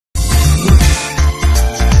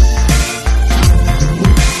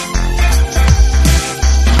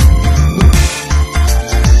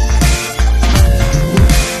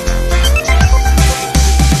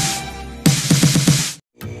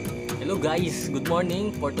guys, good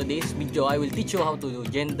morning. For today's video, I will teach you how to do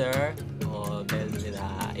gender.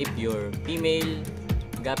 If your female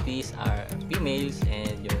guppies are females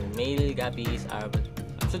and your male guppies are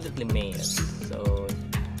absolutely males. So,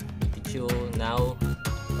 I teach you now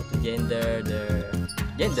how to gender their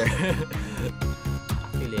gender.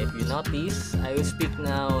 Actually, if you notice, I will speak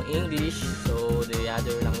now English so the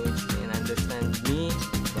other language can understand me.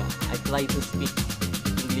 But I try to speak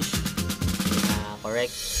English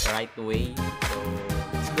right way. So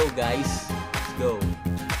let's go guys, let's go.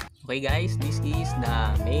 Okay guys, this is the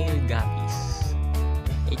male guppies,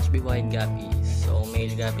 HB white guppies. So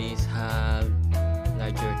male guppies have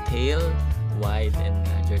larger tail, wide and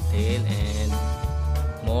larger tail, and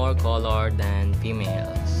more color than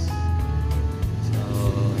females. So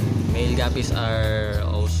male guppies are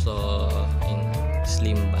also in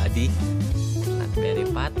slim body, not very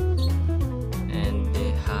fat, and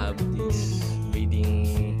they have this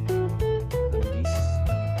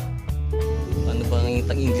ano ba ang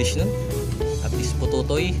English nun? At least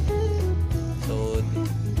pututoy. So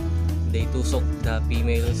they tusok the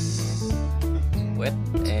females wet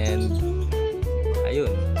and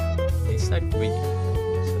ayun, they start breeding.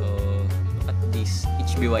 So look at these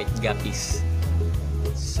HB white guppies,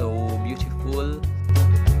 so beautiful.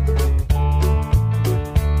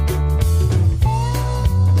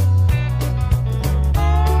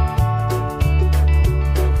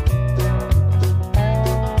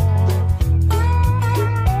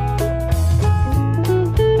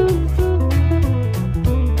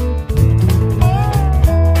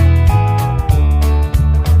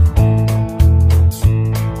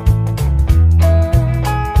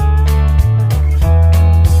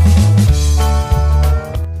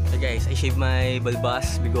 Shave my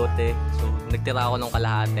balbas, bigote. So nagtira ako ng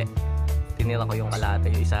kalahati. Tinira ko yung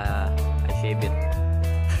kalahati, yung isa I shave it.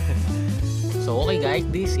 So okay guys,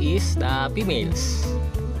 this is the females.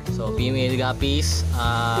 So female guppies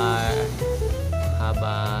have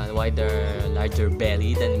a larger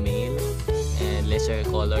belly than male and lesser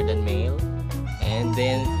color than male, and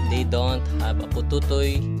then they don't have a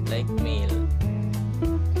pututoy like male.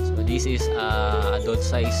 So this is adult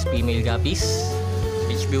size female guppies,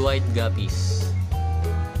 HB white guppies.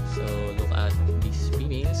 So look at these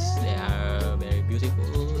females, they are very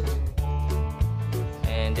beautiful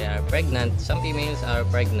and they are pregnant. Some females are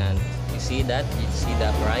pregnant. You see that? You see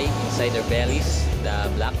the pride inside their bellies,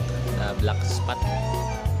 the black spot.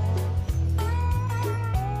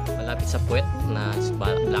 Malapit sa puwet na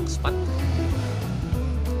black spot.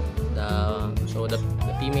 So the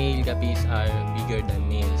female guppies are bigger than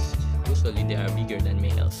males. Usually they are bigger than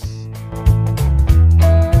males.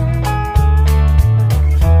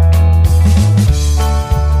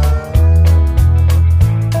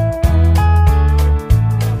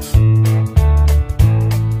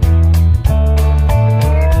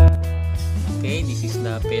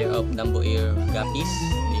 Pair of Dumbo ear guppies.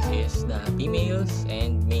 This is the females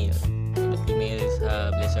and male. The females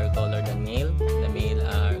have lesser color than male. The male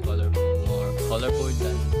are more colorful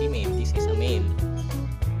than female. This is a male.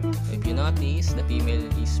 If you notice, the female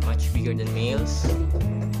is much bigger than males.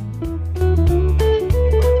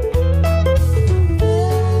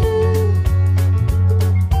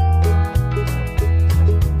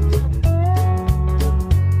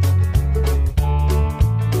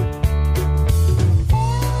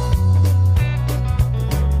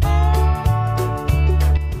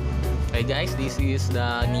 Guys, this is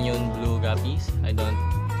the neon blue guppies. I don't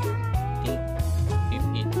think if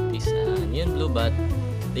it is neon blue, but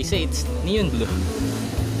they say it's neon blue.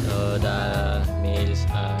 So the males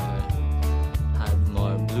have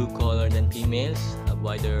more blue color than females, have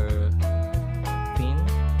wider fin,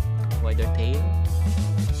 wider tail,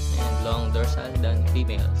 and long dorsal than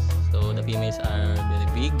females. So the females are very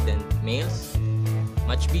big than males,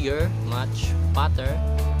 much bigger, much fatter.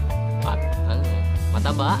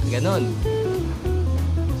 Mataba, ganon.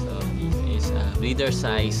 So this is breeder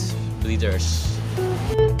size breeders.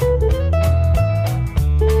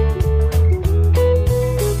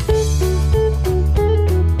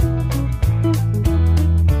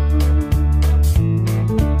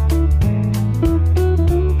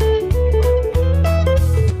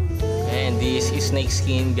 And this is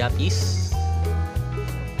snakeskin guppies.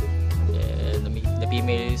 The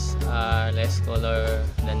females are less color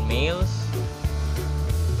than males.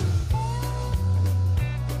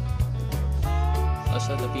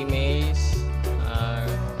 Also, the females are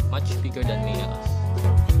much bigger than males.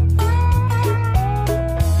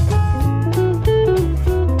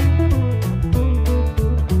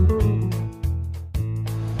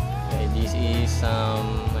 Okay, this is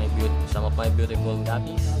some of my beautiful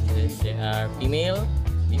guppies. They are female.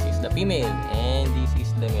 This is the the female, and this is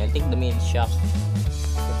the male. I think the male is shocked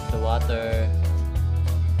with the water.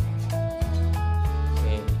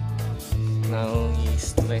 Okay, now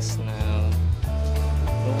he's stressed now.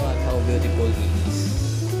 Look at how beautiful he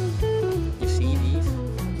is. You see this?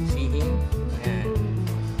 You see him? And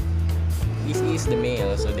this is the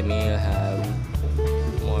male, so the male have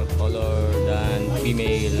more color than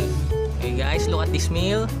female. Okay guys, look at this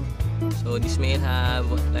male. So this male have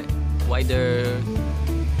like wider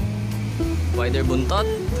buntot,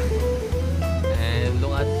 and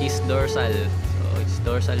look at his dorsal. So his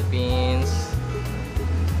dorsal fins.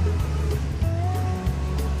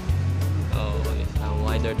 Oh, it's a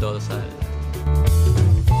wider dorsal.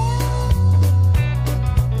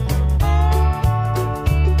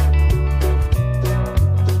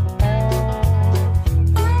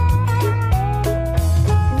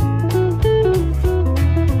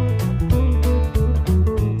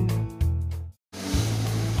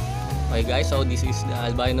 Okay guys, so this is the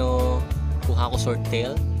albino hahaha sword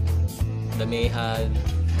tail. The male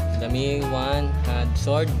one had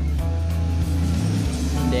sword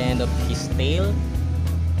at the end of his tail,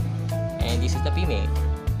 and this is the female.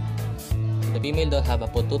 The female don't have a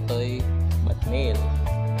pututoy, but male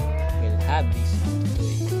will have this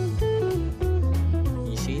pututoy.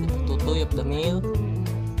 You see the pututoy of the male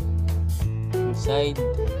inside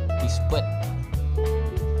his butt.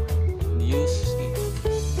 Use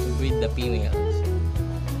with the females.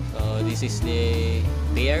 So this is the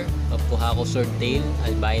pair of hahaha sword tail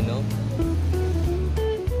albino.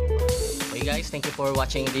 Okay guys, thank you for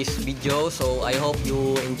watching this video. So I hope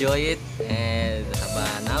you enjoy it and have a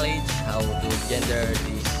knowledge how to gender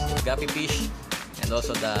this guppy fish, and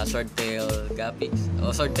also the sword tail guppies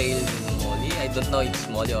or sword tail molly. I don't know if it's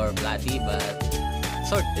molly or platy, but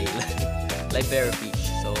sword tail like bear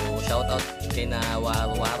fish. So shout out kay na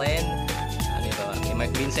Warren, kay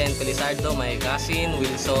Mark Vincent Pelizardo, my cousin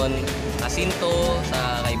Wilson Jacinto,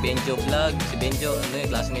 sa kay Benjo Vlog. Si Benjo, yung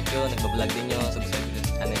classmate ko, nagbablog din yun. Subscribe ko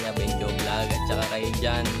sa channel niya, Benjo Vlog. At saka kay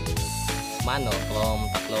Jan Mano from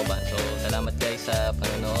Tacloban. So salamat guys sa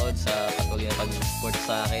panonood, sa patuloy na pag-support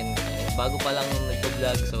sa akin. Bago pa lang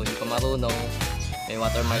nagbablog, so hindi pa marunong. May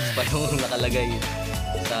watermarks pa yung nakalagay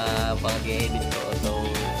sa pag-edit ko. So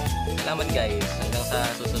salamat guys, hanggang sa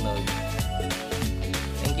susunod.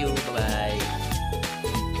 Thank you, bye bye.